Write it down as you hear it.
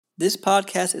This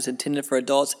podcast is intended for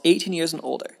adults 18 years and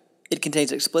older. It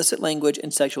contains explicit language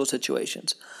and sexual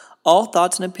situations. All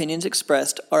thoughts and opinions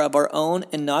expressed are of our own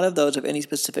and not of those of any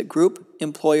specific group,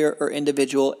 employer, or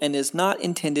individual, and is not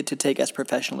intended to take as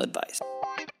professional advice.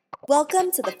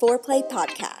 Welcome to the Foreplay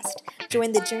Podcast.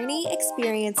 Join the journey,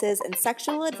 experiences, and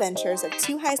sexual adventures of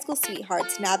two high school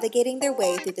sweethearts navigating their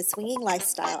way through the swinging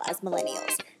lifestyle as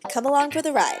millennials. Come along for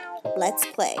the ride. Let's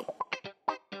play.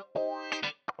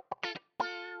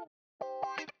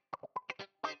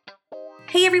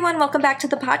 Hey everyone, welcome back to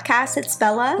the podcast. It's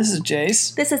Bella. This is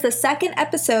Jace. This is the second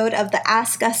episode of the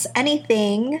Ask Us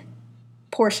Anything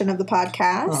portion of the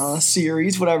podcast.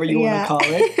 Series, whatever you want to call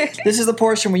it. This is the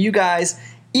portion where you guys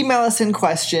email us in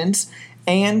questions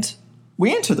and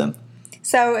we answer them.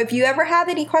 So if you ever have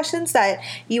any questions that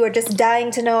you are just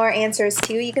dying to know our answers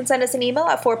to, you can send us an email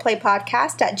at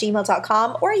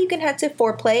foreplaypodcast@gmail.com, or you can head to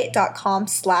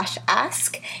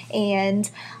foreplay.com/ask and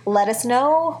let us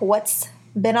know what's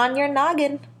been on your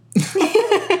noggin. All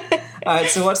right,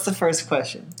 so what's the first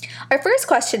question? Our first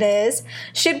question is,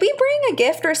 should we bring a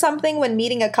gift or something when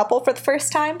meeting a couple for the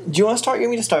first time? Do you want to start or you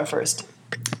want me to start first?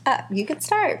 You can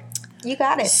start. You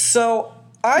got it. So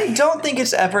I don't think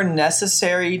it's ever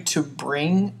necessary to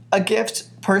bring a gift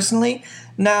personally.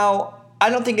 Now, I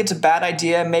don't think it's a bad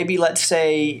idea. Maybe let's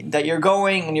say that you're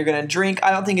going and you're going to drink.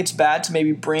 I don't think it's bad to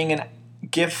maybe bring a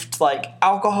gift like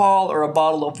alcohol or a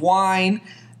bottle of wine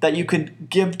that you could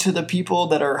give to the people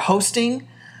that are hosting.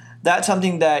 That's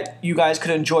something that you guys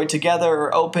could enjoy together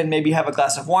or open, maybe have a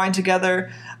glass of wine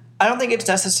together. I don't think it's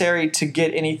necessary to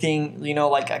get anything,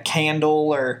 like a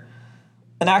candle or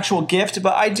an actual gift,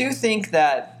 but I do think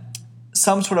that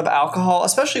some sort of alcohol,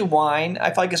 especially wine, I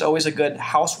feel like is always a good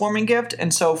housewarming gift.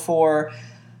 And so for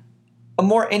a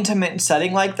more intimate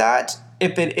setting like that,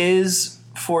 if it is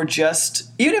for just,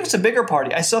 even if it's a bigger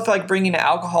party, I still feel like bringing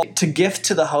alcohol to gift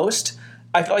to the host,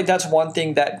 I feel like that's one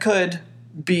thing that could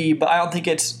be, but I don't think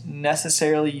it's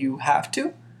necessarily you have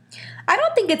to. I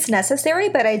don't think it's necessary,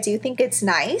 but I do think it's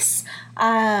nice.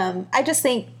 I just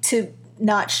think to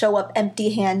not show up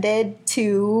empty-handed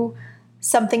to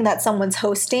something that someone's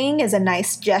hosting is a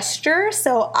nice gesture.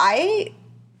 So I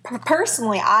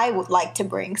would like to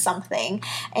bring something.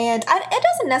 And it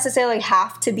doesn't necessarily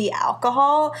have to be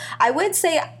alcohol. I would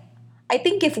say, I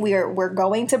think if we're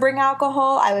going to bring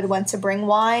alcohol, I would want to bring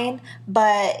wine.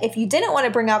 But if you didn't want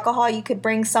to bring alcohol, you could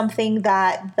bring something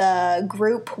that the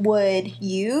group would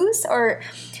use, or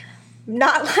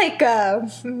not like a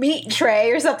meat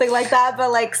tray or something like that,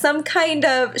 but like some kind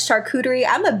of charcuterie.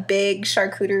 I'm a big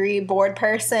charcuterie board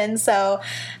person, so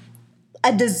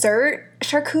a dessert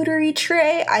charcuterie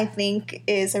tray I think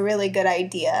is a really good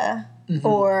idea. Mm-hmm.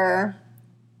 Or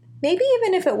maybe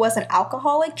even if it wasn't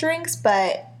alcoholic drinks,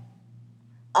 but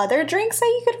other drinks that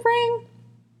you could bring.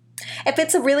 If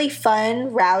it's a really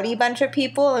fun, rowdy bunch of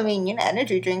people,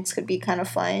 energy drinks could be kind of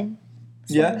fun.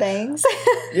 Some things.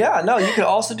 Yeah, no, you could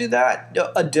also do that.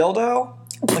 A dildo.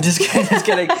 I'm just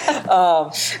kidding.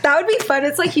 That would be fun.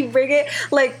 It's like you bring it,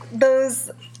 like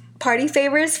those party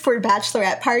favors for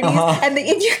bachelorette parties, and then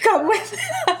you come with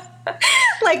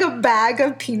like a bag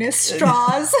of penis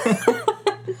straws.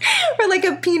 Or like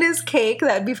a penis cake.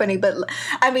 That would be funny. But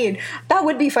that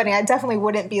would be funny. I definitely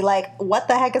wouldn't be like, what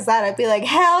the heck is that? I'd be like,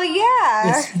 hell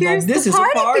yeah. Here's this the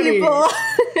party people.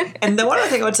 And the one other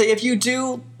thing I would say, if you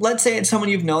do, let's say it's someone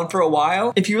you've known for a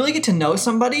while, if you really get to know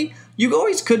somebody, you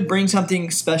always could bring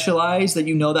something specialized that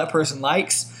you know that person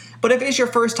likes. But if it's your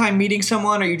first time meeting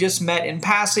someone or you just met in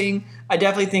passing, I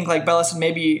definitely think, like Bella said,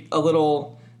 maybe a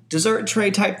little dessert tray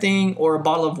type thing or a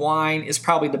bottle of wine is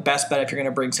probably the best bet if you're going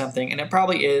to bring something, and it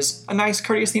probably is a nice,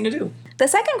 courteous thing to do. The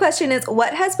second question is,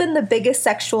 what has been the biggest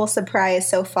sexual surprise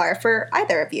so far for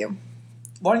either of you?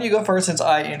 Why don't you go first since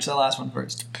I answered the last one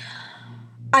first?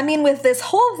 With this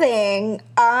whole thing,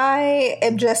 I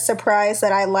am just surprised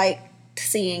that I liked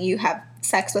seeing you have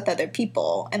sex with other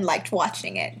people and liked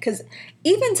watching it, because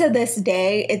even to this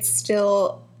day, it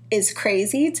still is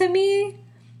crazy to me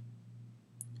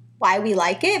why we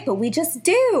like it, but we just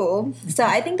do. So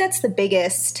I think that's the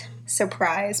biggest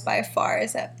surprise by far,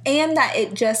 and that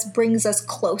it just brings us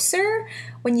closer.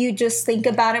 When you just think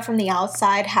about it from the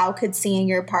outside, how could seeing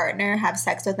your partner have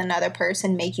sex with another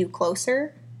person make you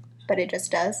closer? But it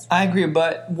just does. I agree,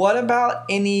 but what about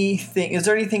anything? Is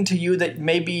there anything to you that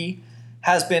maybe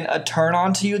has been a turn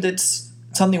on to you that's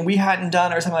something we hadn't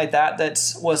done or something like that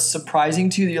was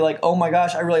surprising to you that you're like, oh my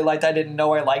gosh, I really liked that, I didn't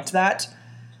know I liked that?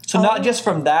 So not just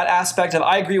from that aspect of,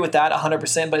 I agree with that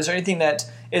 100%, but is there anything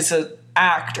that is an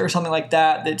act or something like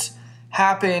that that's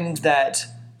happened that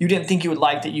you didn't think you would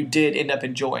like that you did end up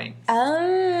enjoying?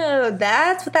 Oh,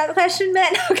 that's what that question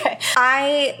meant? Okay.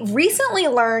 I recently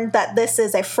learned that this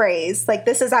is a phrase. Like,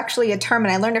 this is actually a term,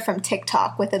 and I learned it from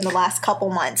TikTok within the last couple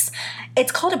months.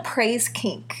 It's called a praise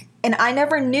kink. And I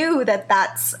never knew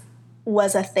that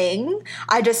was a thing.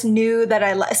 I just knew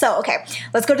that so, okay,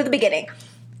 let's go to the beginning.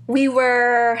 We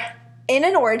were in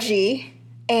an orgy,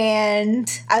 and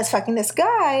I was fucking this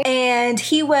guy, and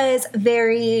he was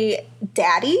very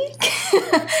daddy.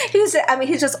 He's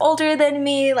just older than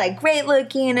me, like great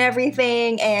looking and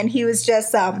everything, and he was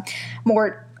just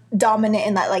more dominant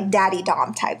in that like daddy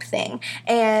dom type thing.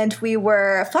 And we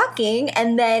were fucking,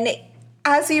 and then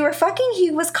as we were fucking,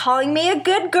 he was calling me a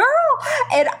good girl,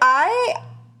 and I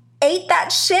ate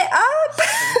that shit up.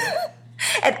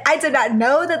 And I did not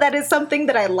know that is something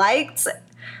that I liked.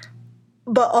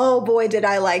 But oh boy, did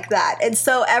I like that. And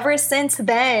so ever since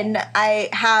then, I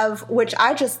have, which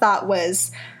I just thought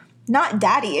was not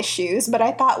daddy issues, but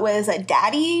I thought was a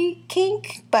daddy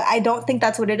kink. But I don't think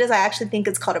that's what it is. I actually think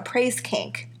it's called a praise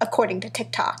kink, according to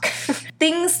TikTok.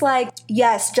 Things like,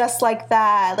 yes, just like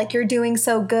that. Like, you're doing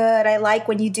so good. I like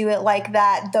when you do it like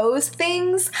that. Those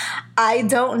things, I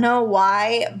don't know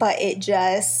why, but it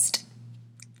just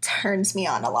turns me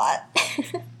on a lot.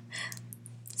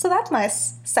 So that's my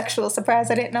sexual surprise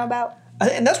I didn't know about.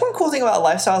 And that's one cool thing about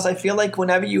lifestyles. I feel like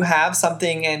whenever you have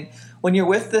something and when you're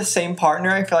with the same partner,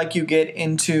 I feel like you get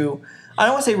into, I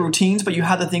don't want to say routines, but you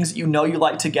have the things that you know you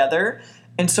like together.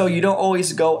 And so you don't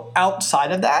always go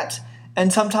outside of that.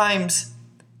 And sometimes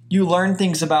you learn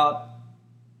things about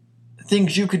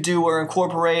things you could do or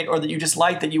incorporate or that you just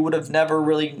like that you would have never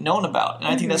really known about. And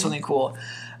I think that's something cool.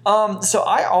 So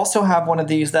I also have one of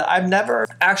these that I've never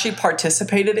actually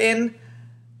participated in,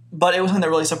 but it was something that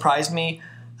really surprised me.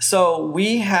 So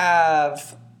we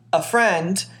have a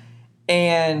friend,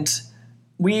 and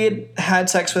we had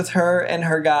sex with her and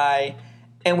her guy,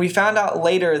 and we found out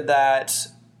later that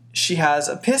she has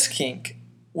a piss kink,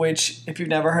 which, if you've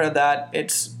never heard of that,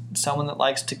 it's someone that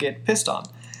likes to get pissed on.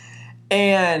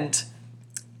 And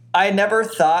I never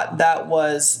thought that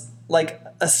was like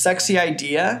a sexy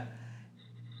idea.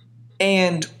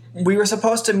 And we were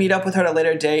supposed to meet up with her at a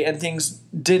later date, and things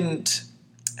didn't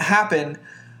happen.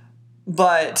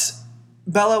 But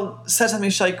Bella said something.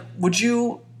 She's like, "Would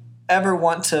you ever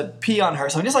want to pee on her?"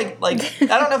 So just like I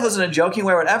don't know if it was in a joking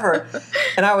way or whatever.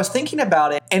 And I was thinking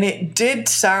about it, and it did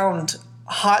sound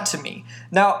hot to me.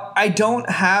 Now, I don't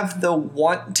have the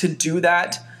want to do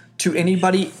that to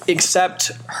anybody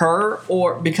except her,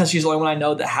 or because she's the only one I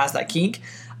know that has that kink.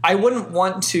 I wouldn't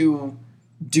want to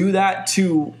do that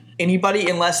to anybody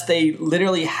unless they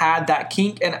literally had that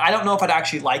kink, and I don't know if I'd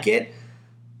actually like it,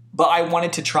 but I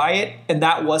wanted to try it, and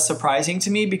that was surprising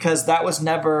to me because that was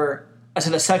never a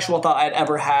sexual thought I'd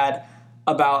ever had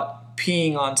about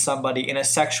peeing on somebody in a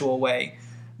sexual way.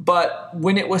 But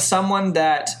when it was someone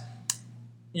that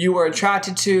you were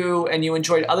attracted to and you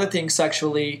enjoyed other things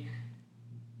sexually,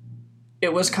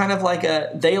 it was kind of like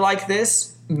they like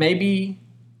this, maybe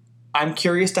I'm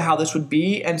curious to how this would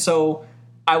be, and so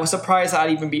I was surprised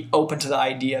I'd even be open to the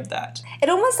idea of that. It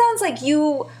almost sounds like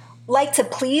you like to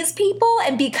please people,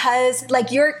 and because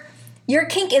like your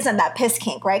kink isn't that piss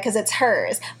kink, right? Because it's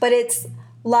hers, but it's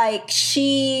like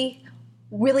she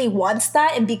really wants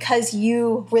that, and because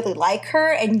you really like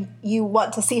her and you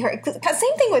want to see her, because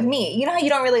same thing with me. You know how you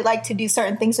don't really like to do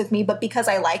certain things with me, but because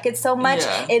I like it so much,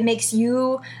 it makes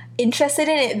you interested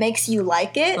in it, it makes you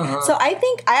like it. So I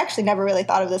think I actually never really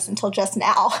thought of this until just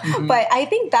now, but I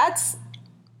think that's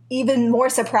even more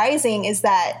surprising is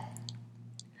that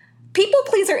people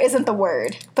pleaser isn't the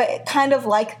word, but kind of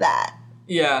like that.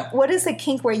 Yeah. What is a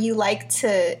kink where you like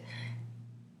to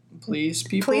please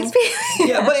people? Please people.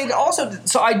 Yeah, but it also,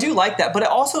 so I do like that, but it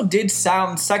also did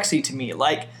sound sexy to me.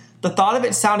 Like the thought of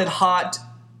it sounded hot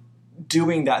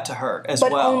doing that to her as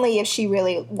well. But only if she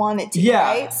really wanted to,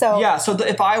 right? So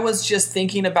if I was just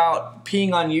thinking about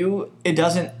peeing on you, it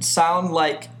doesn't sound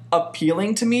like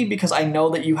appealing to me because I know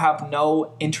that you have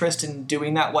no interest in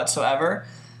doing that whatsoever.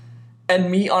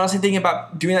 And me honestly thinking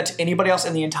about doing that to anybody else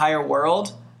in the entire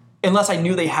world, unless I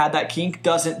knew they had that kink,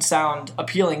 doesn't sound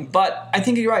appealing. But I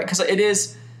think you're right, because it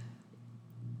is,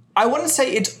 I wouldn't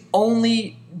say it's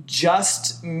only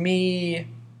just me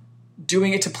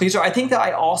doing it to please her. I think that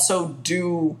I also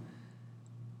do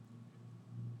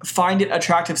find it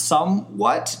attractive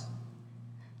somewhat.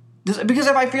 Because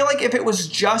if I feel like if it was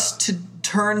just to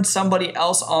turn somebody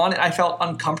else on and I felt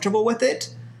uncomfortable with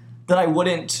it, then I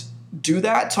wouldn't do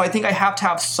that. So I think I have to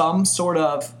have some sort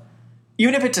of,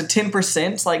 even if it's a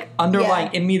 10% like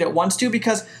underlying in me that wants to,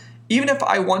 because even if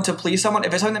I want to please someone,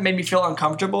 if it's something that made me feel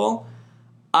uncomfortable,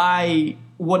 I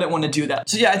wouldn't want to do that.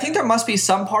 So yeah, I think there must be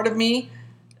some part of me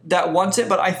that wants it,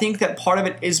 but I think that part of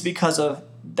it is because of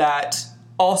that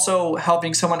also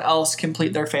helping someone else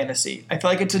complete their fantasy. I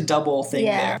feel like it's a double thing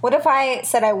there. What if I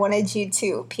said I wanted you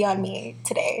to pee on me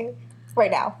today, right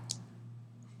now?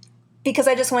 Because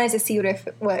I just wanted to see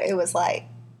what it was like.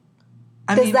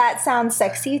 Does that sound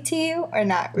sexy to you or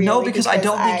not really? No, because I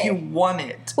don't think you want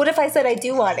it. What if I said I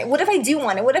do want it? What if I do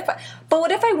want it? What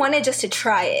if I wanted just to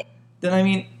try it?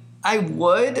 Then I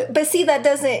would. But see,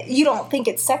 you don't think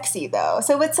it's sexy though.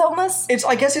 So it's almost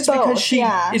I guess it's both, because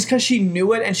it's because she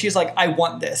knew it and she's like, I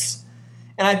want this.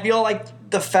 And I feel like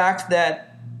the fact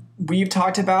that we've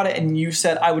talked about it and you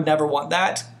said I would never want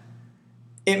that,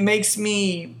 it makes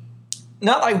me,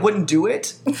 not I wouldn't do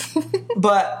it,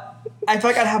 but I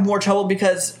feel like I'd have more trouble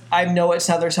because I know it's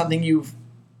never something you've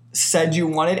said you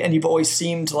wanted and you've always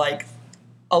seemed like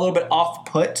a little bit off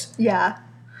put. Yeah.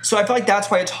 So I feel like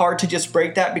that's why it's hard to just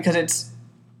break that because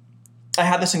I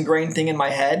have this ingrained thing in my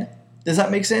head. Does that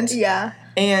make sense? Yeah.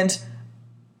 And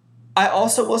I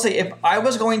also will say if I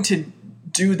was going to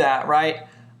do that, right,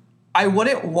 I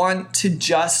wouldn't want to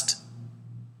just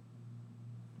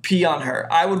pee on her.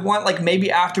 I would want like maybe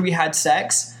after we had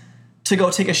sex to go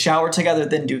take a shower together,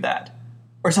 then do that.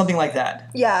 Or something like that.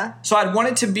 Yeah. So I'd want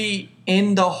it to be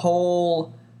in the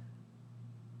whole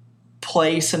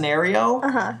play scenario.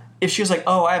 Uh-huh. If she was like,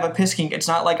 oh, I have a piss kink, it's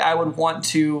not like I would want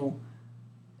to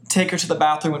take her to the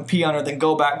bathroom and pee on her, then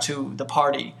go back to the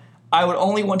party. I would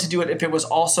only want to do it if it was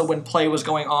also when play was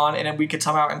going on and then we could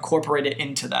somehow incorporate it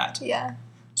into that. Yeah.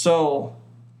 So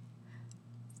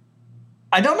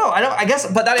I don't know. I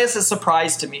guess, but that is a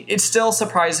surprise to me. It's still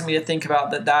surprising me to think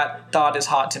about that thought is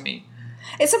hot to me.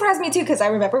 It surprised me too because I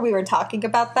remember we were talking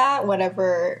about that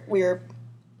whenever we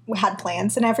had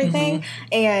plans and everything, mm-hmm.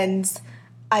 and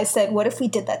I said, "What if we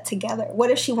did that together? What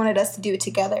if she wanted us to do it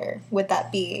together? Would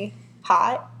that be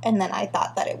hot?" And then I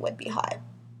thought that it would be hot.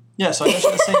 Yeah, so I guess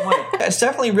the same way. It's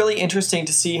definitely really interesting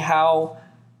to see how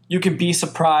you can be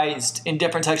surprised in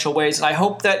different sexual ways, and I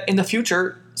hope that in the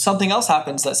future something else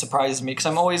happens that surprises me because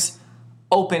I'm always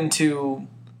open to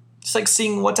just like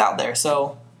seeing what's out there.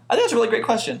 So I think it's a really great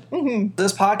question. Mm-hmm.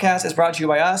 This podcast is brought to you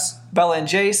by us, Bella and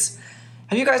Jace.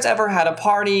 Have you guys ever had a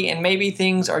party and maybe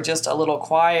things are just a little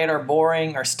quiet or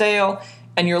boring or stale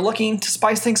and you're looking to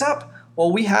spice things up?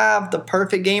 Well, we have the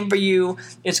perfect game for you.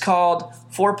 It's called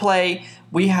Foreplay.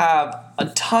 We have a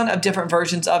ton of different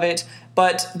versions of it,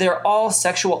 but they're all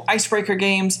sexual icebreaker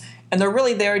games, and they're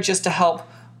really there just to help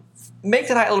make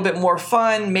the night a little bit more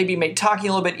fun, maybe make talking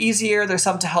a little bit easier. There's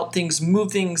some to help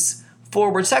move things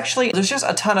forward sexually. There's just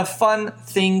a ton of fun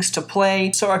things to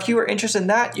play. So if you are interested in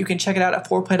that, you can check it out at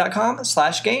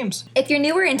foreplay.com/games. If you're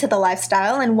newer into the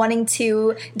lifestyle and wanting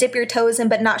to dip your toes in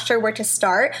but not sure where to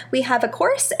start, we have a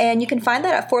course and you can find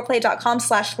that at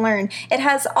foreplay.com/learn. It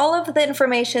has all of the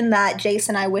information that Jace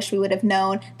and I wish we would have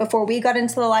known before we got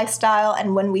into the lifestyle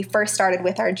and when we first started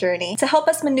with our journey to help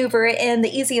us maneuver it in the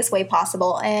easiest way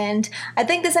possible. And I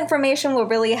think this information will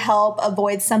really help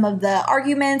avoid some of the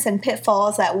arguments and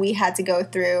pitfalls that we had to go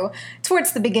through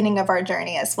towards the beginning of our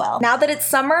journey as well. Now that it's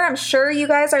summer, I'm sure you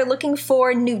guys are looking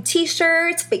for new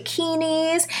t-shirts,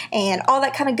 bikinis, and all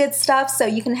that kind of good stuff. So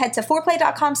you can head to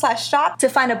foreplay.com/shop to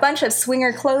find a bunch of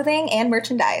swinger clothing and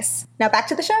merchandise. Now back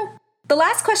to the show. The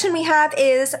last question we have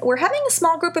is, we're having a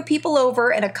small group of people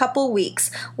over in a couple weeks.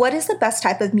 What is the best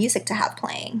type of music to have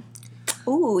playing?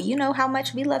 Ooh, you know how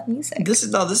much we love music. This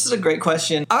is a great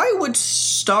question. I would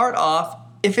start off,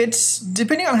 if it's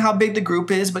depending on how big the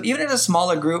group is, but even in a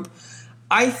smaller group,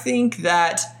 I think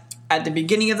that at the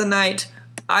beginning of the night,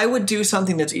 I would do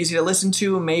something that's easy to listen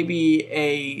to, maybe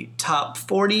a top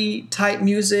 40 type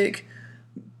music,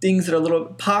 things that are a little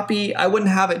poppy. I wouldn't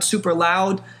have it super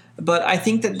loud, but I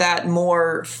think that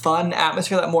more fun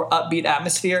atmosphere, that more upbeat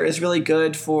atmosphere is really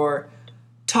good for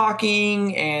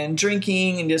talking and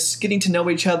drinking and just getting to know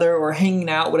each other or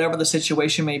hanging out, whatever the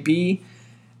situation may be.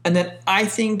 And then I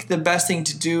think the best thing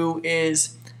to do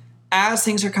is, as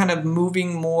things are kind of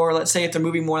moving more, let's say if they're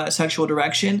moving more in that sexual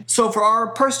direction. So for our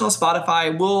personal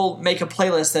Spotify, we'll make a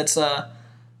playlist that's a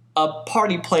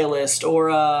party playlist or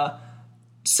a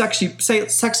sexy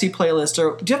playlist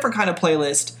or different kind of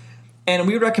playlist. And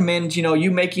we would recommend,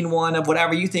 you making one of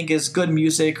whatever you think is good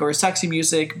music or sexy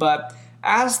music. But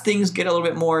as things get a little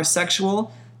bit more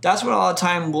sexual, that's when a lot of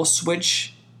time we'll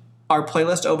switch our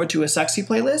playlist over to a sexy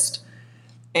playlist.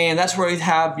 And that's where we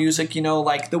have music,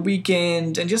 like The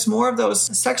Weeknd and just more of those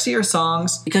sexier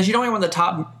songs, because you don't even want the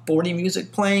top 40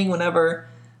 music playing whenever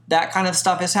that kind of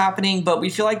stuff is happening. But we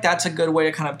feel like that's a good way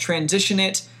to kind of transition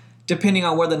it depending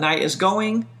on where the night is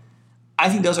going. I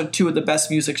think those are two of the best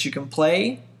musics you can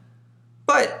play.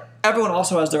 But everyone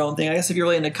also has their own thing. I guess if you're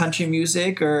really into country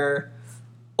music or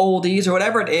oldies or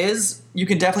whatever it is, you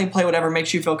can definitely play whatever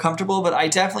makes you feel comfortable. But I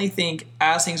definitely think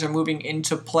as things are moving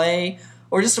into play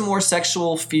or just a more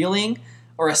sexual feeling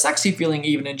or a sexy feeling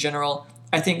even in general,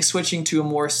 I think switching to a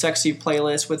more sexy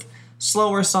playlist with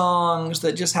slower songs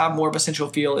that just have more of a sensual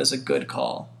feel is a good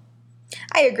call.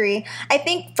 I agree. I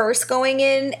think first going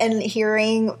in and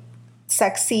hearing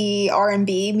sexy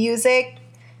R&B music,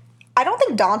 I don't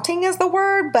think daunting is the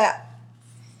word, but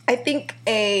I think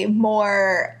a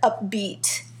more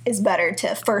upbeat is better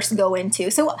to first go into.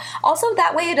 So also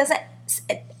that way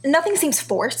nothing seems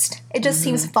forced. It just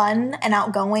seems fun and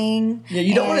outgoing. Yeah,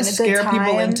 you don't want to scare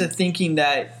people into thinking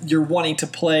that you're wanting to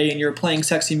play and you're playing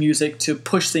sexy music to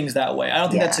push things that way. I don't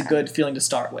think that's a good feeling to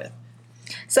start with.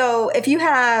 So if you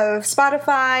have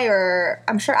Spotify or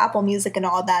I'm sure Apple Music and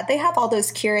all that, they have all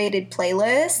those curated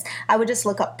playlists. I would just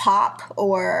look up pop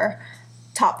or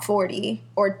top 40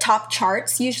 or top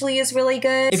charts usually is really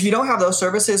good. If you don't have those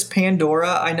services,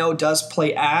 Pandora I know does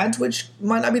play ads, which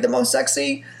might not be the most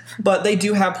sexy, but they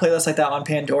do have playlists like that on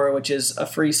Pandora, which is a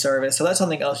free service. So that's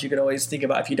something else you could always think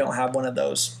about if you don't have one of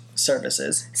those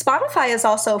services. Spotify is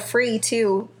also free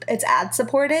too. It's ad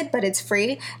supported, but it's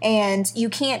free, and you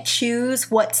can't choose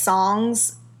what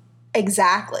songs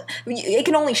exactly. It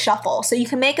can only shuffle, so you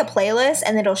can make a playlist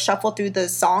and it'll shuffle through the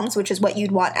songs, which is what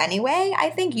you'd want anyway. I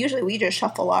think usually we just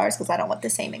shuffle ours because I don't want the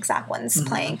same exact ones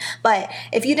playing. But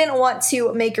if you didn't want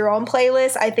to make your own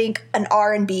playlist, I think an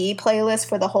R&B playlist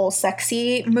for the whole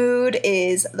sexy mood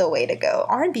is the way to go.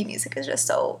 R&B music is just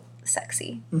so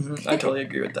sexy. I totally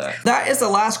agree with that. That is the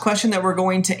last question that we're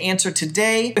going to answer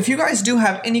today. If you guys do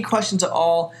have any questions at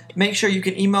all, make sure you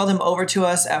can email them over to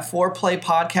us at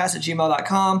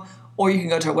fourplaypodcast@gmail.com, or you can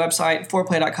go to our website,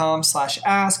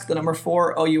 fourplay.com/ask, the number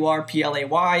 4,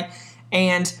 OURPLAY,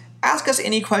 and ask us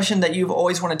any question that you've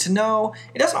always wanted to know.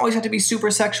 It doesn't always have to be super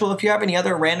sexual. If you have any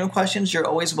other random questions, you're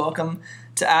always welcome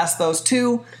to ask those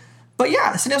too. But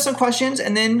yeah, send us some questions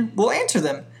and then we'll answer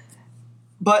them.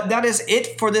 But that is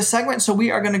it for this segment. So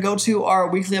we are going to go to our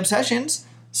weekly obsessions.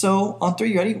 So on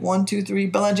 3, you ready? 1, 2, 3.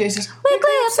 Bella and Jason's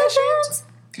Weekly Obsessions.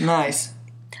 Nice.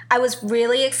 I was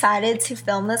really excited to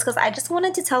film this because I just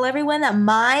wanted to tell everyone that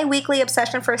my weekly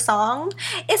obsession for a song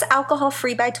is Alcohol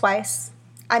Free by Twice.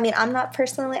 I mean, I'm not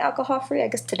personally alcohol free. I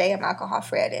guess today I'm alcohol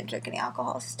free. I didn't drink any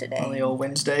alcohols today. On the old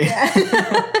Wednesday. Yeah.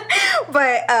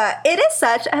 But it is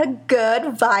such a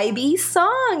good vibey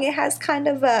song. It has kind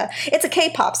of it's a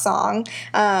K-pop song,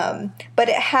 but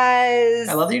it has...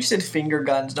 I love that you said finger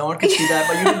guns. No one could see that,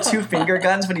 but you did 2 finger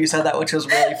guns when you said that, which was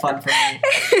really fun for me.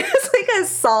 It's like a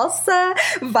salsa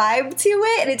vibe to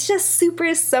it, and it's just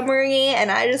super summery,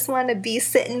 and I just want to be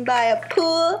sitting by a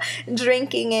pool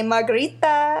drinking a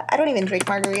margarita. I don't even drink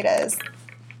margaritas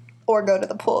or go to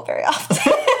the pool very often.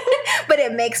 But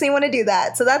it makes me want to do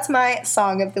that. So that's my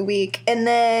song of the week. And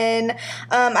then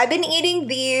I've been eating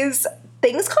these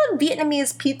things called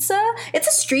Vietnamese pizza. It's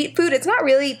a street food. It's not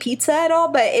really pizza at all,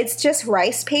 but it's just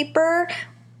rice paper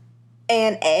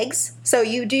and eggs. So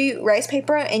you do rice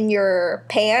paper in your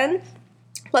pan,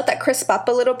 let that crisp up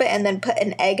a little bit, and then put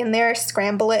an egg in there,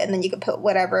 scramble it, and then you can put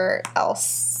whatever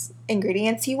else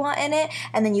ingredients you want in it,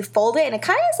 and then you fold it, and it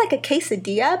kind of is like a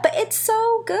quesadilla, but it's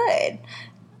so good.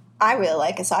 I really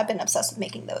like it, so I've been obsessed with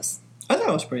making those. I thought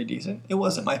it was pretty decent. It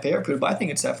wasn't my favorite food, but I think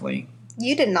it's definitely...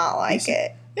 You did not like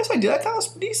it. Yes, I did. I thought it was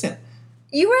decent.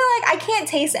 You were like, I can't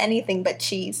taste anything but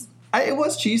cheese. It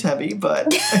was cheese heavy,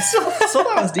 but I still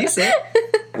thought it was decent.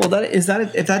 Well,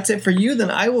 if that's it for you, then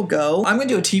I will go. I'm going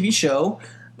to do a TV show.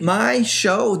 My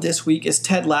show this week is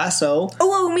Ted Lasso.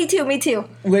 Oh, me too.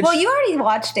 Well, you already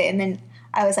watched it, and then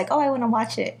I was like, I want to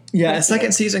watch it. Yeah, a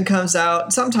second season comes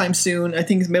out sometime soon. I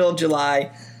think it's middle of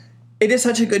July. It is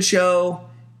such a good show.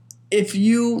 If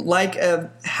you like a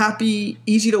happy,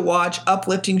 easy-to-watch,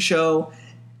 uplifting show,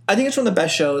 I think it's one of the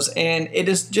best shows, and it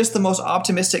is just the most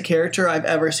optimistic character I've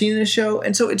ever seen in a show,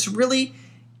 and so it's really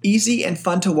easy and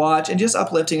fun to watch and just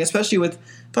uplifting, especially with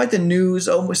the news.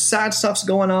 Sad stuff's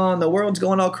going on. The world's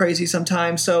going all crazy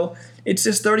sometimes, so it's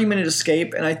this 30-minute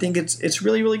escape, and I think it's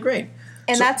really, really great.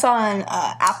 And that's on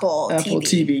Apple TV. Apple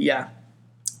TV, yeah.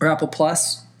 Or Apple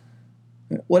Plus.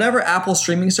 Whatever Apple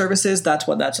streaming service is, that's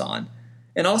what that's on.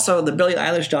 And also the Billie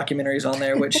Eilish documentary is on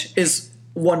there, which is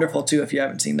wonderful too if you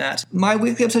haven't seen that. My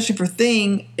weekly obsession for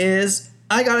thing is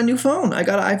I got a new phone. I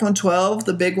got an iPhone 12,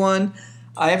 the big one.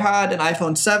 I've had an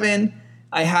iPhone 7.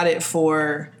 I had it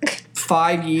for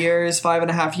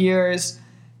 5.5 years.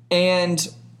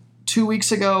 And 2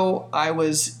 weeks ago, I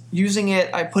was using it.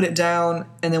 I put it down.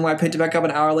 And then when I picked it back up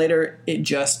an hour later, it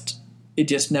just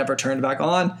never turned back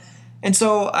on. And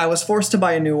so I was forced to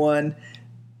buy a new one.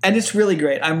 And it's really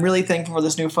great. I'm really thankful for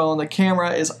this new phone. The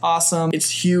camera is awesome. It's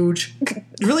huge.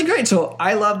 It's really great. So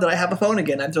I love that I have a phone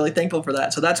again. I'm really thankful for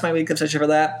that. So that's my weekly obsession for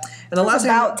that. And the last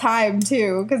about time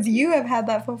too, because you have had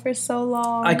that phone for so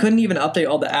long. I couldn't even update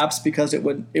all the apps because it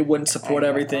wouldn't support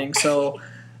everything. So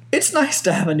it's nice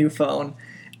to have a new phone.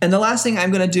 And the last thing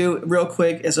I'm going to do real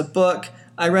quick is a book.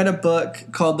 I read a book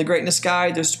called The Greatness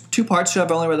Guide. There's 2 parts to it.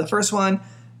 I've only read the first one,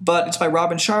 but it's by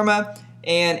Robin Sharma.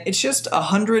 And it's just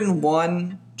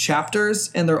 101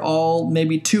 chapters, and they're all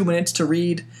maybe 2 minutes to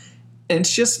read. And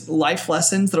it's just life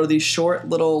lessons that are these short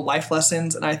little life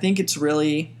lessons, and I think it's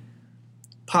really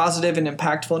positive and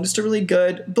impactful and just a really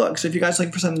good book. So if you guys are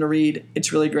looking for something to read,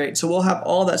 it's really great. So we'll have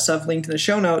all that stuff linked in the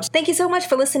show notes. Thank you so much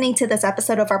for listening to this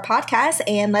episode of our podcast,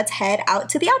 and let's head out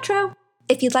to the outro.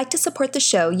 If you'd like to support the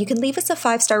show, you can leave us a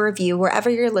 5-star review wherever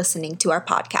you're listening to our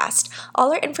podcast.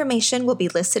 All our information will be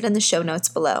listed in the show notes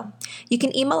below. You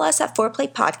can email us at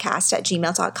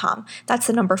fourplaypodcast@gmail.com. That's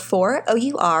the number 4,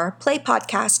 O-U-R,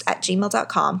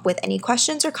 playpodcast@gmail.com with any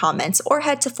questions or comments, or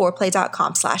head to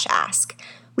fourplay.com/ask.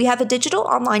 We have a digital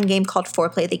online game called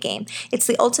Foreplay the Game. It's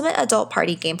the ultimate adult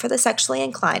party game for the sexually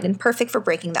inclined and perfect for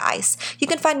breaking the ice. You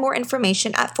can find more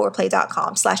information at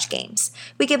foreplay.com/games.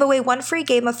 We give away 1 free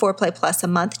game of Foreplay Plus a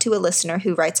month to a listener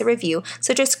who writes a review,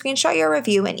 so just screenshot your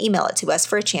review and email it to us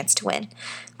for a chance to win.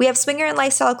 We have swinger and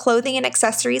lifestyle clothing and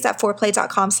accessories at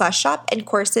foreplay.com/shop and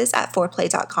courses at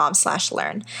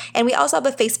foreplay.com/learn. And we also have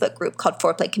a Facebook group called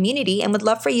Foreplay Community and would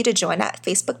love for you to join at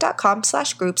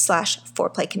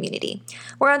facebook.com/group/foreplay community.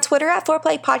 We're on Twitter at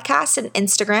Foreplay Podcast and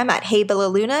Instagram at Hey Bella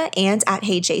Luna and at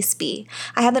Hey JSP.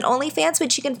 I have an OnlyFans,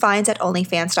 which you can find at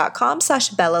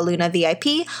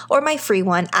onlyfans.com/BellaLunaVIP or my free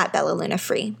one at Bella Luna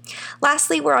Free.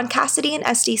 Lastly, we're on Cassidy and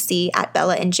SDC at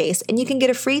Bella and Jace, and you can get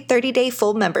a free 30-day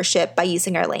full membership by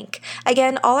using our link.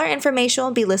 Again, all our information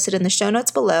will be listed in the show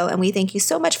notes below, and we thank you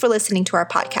so much for listening to our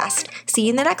podcast. See you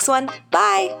in the next one.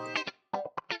 Bye!